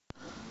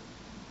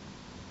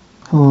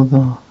Hello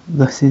there,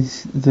 this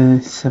is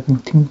the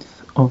 17th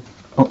of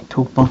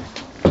October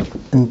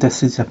and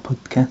this is a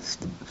podcast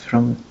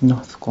from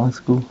North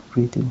Glasgow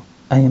Radio.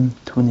 I am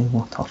Tony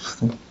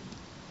Watterston.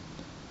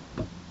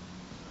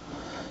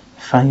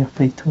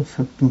 Firefighters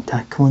have been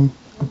tackling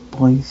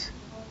boys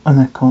on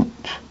a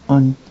coach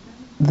on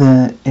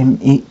the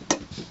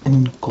M8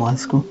 in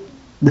Glasgow.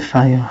 The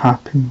fire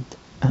happened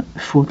at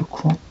 4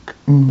 o'clock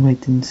on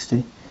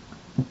Wednesday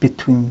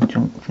between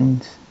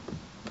junctions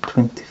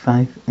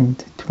 25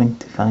 and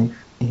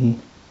 25A.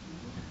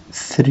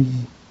 3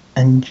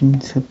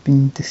 engines have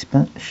been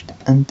dispatched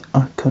and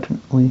are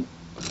currently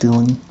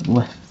dealing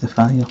with the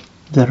fire.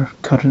 There are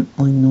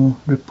currently no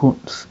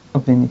reports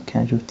of any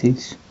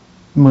casualties.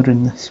 More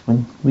on this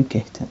when we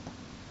get it.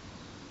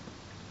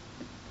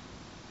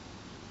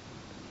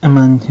 A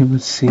man who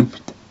was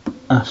saved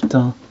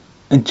after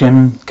a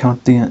gym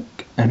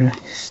cardiac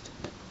arrest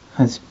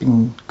has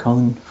been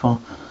calling for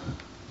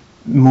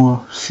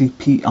more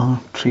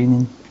CPR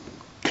training.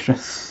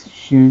 Chris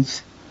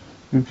Hughes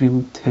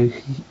revealed how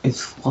he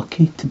is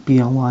lucky to be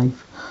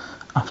alive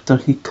after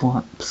he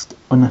collapsed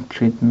on a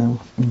treadmill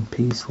in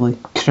Paisley.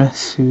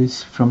 Chris, who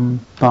is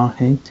from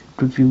Barrhead,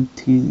 revealed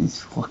he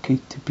is lucky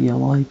to be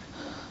alive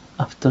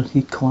after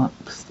he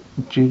collapsed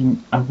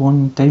during a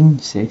one-down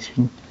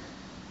session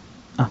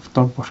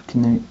after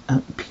working out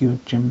at Pure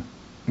Gym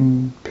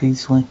in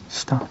Paisley.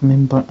 Staff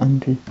member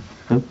Andrew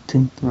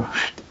Felton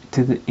rushed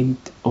to the aid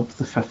of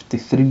the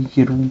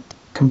 53-year-old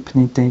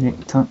company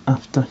director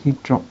after he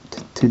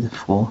dropped to the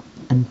floor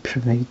and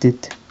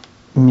provided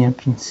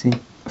emergency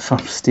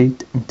first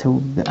aid until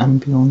the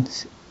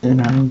ambulance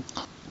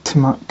arrived. To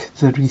mark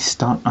the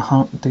Restart a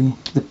Heart Day,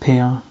 the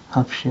pair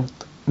have shared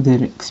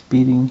their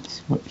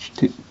experience, which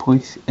took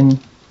place in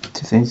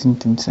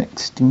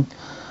 2016,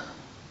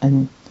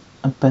 in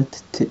a bid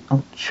to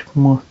urge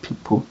more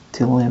people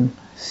to learn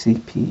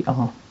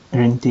CPR.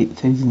 Around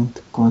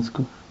 8,000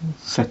 Glasgow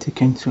City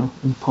Council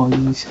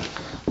employees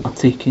are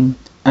taking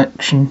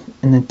action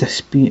in a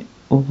dispute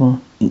over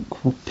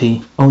equal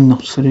pay. All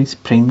nurseries,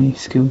 primary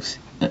schools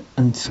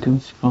and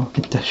schools for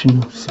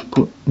additional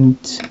support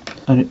needs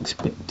are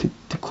expected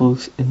to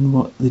close in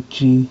what the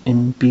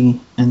GMB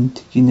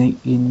and Unite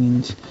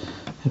unions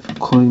have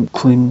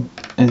claimed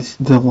is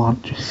the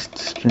largest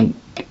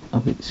strike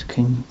of its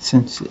kind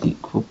since the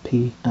Equal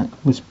Pay Act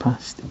was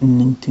passed in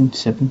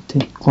 1970.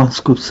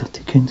 Glasgow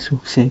City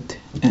Council said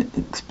it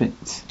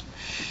expects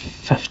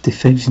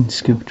 50,000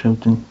 school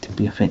children to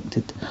be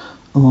affected,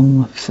 along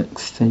with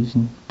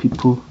 6,000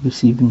 people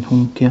receiving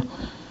home care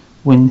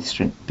when the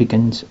strike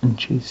begins on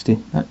Tuesday.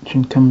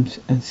 Action comes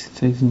as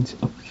thousands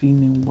of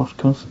female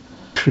workers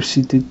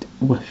proceeded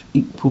with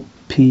equal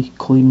pay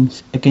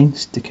claims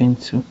against the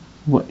council,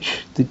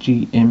 which the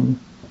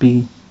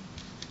GMB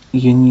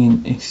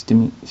union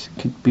estimates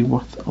could be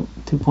worth up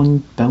to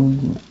 £1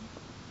 billion.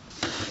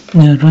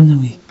 A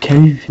runaway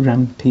cow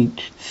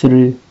rampaged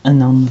through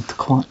an Arnold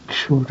Clark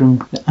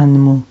showroom. The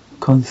animal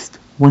caused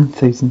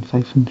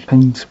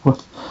 £1,500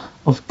 worth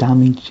of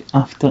damage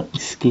after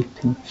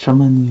escaping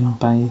from a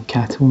nearby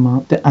cattle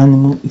mart. The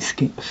animal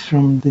escaped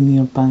from the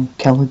nearby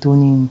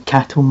Caledonian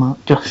cattle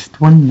mart just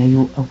 1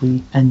 mile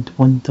away and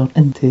wandered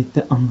into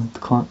the Arnold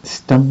Clark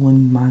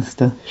Stirling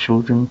Mazda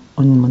showroom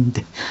on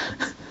Monday.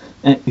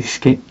 It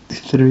escaped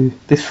through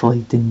the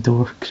sliding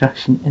door,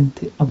 crashing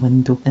into a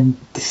window and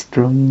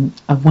destroying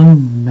a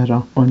wing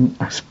mirror on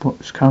a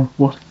sports car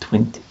worth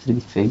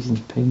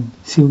 £23,000.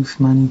 Sales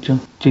manager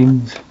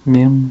James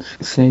Mearns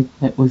said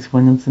it was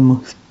one of the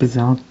most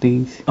bizarre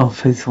days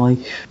of his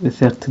life. The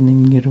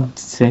 39-year-old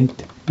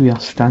said, "We are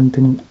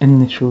standing in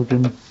the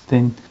showroom,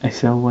 then I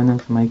saw one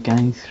of my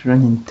guys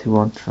running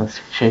towards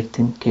us,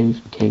 shouting, 'Cows,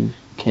 cows,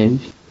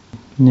 cows.'"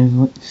 Now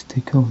let's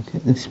take a look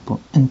at the spot.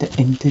 And it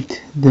ended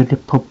the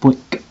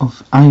Republic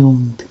of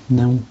Ireland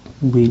 0,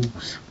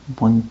 Wales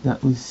 1.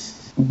 That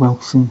was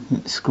Wilson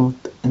that scored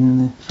in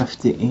the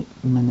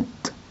 58th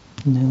minute.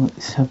 Now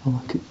let's have a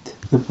look at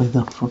the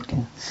weather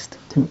forecast.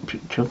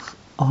 Temperatures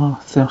are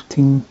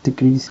 13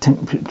 degrees.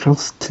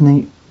 Temperatures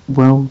tonight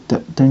will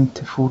dip down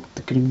to 4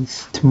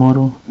 degrees.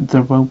 Tomorrow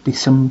there will be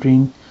some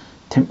rain.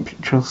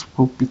 Temperatures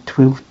will be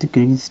 12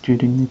 degrees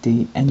during the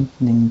day and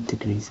 9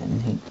 degrees at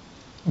night.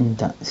 And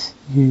that's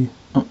you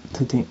up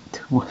to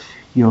date with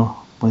your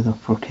weather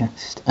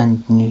forecast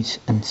and news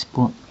and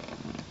sport.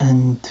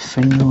 And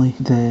finally,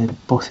 the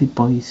Bossy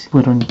Boys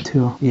were on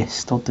tour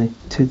yesterday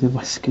to the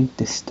Whisky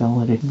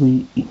Distillery.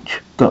 We each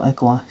got a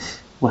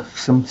glass with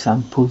some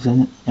samples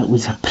in it. It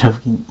was a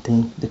brilliant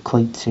day. The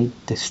Clydeside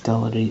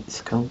Distillery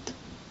it's called.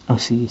 I'll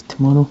see you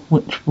tomorrow,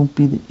 which will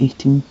be the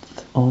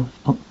 18th of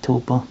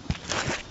October.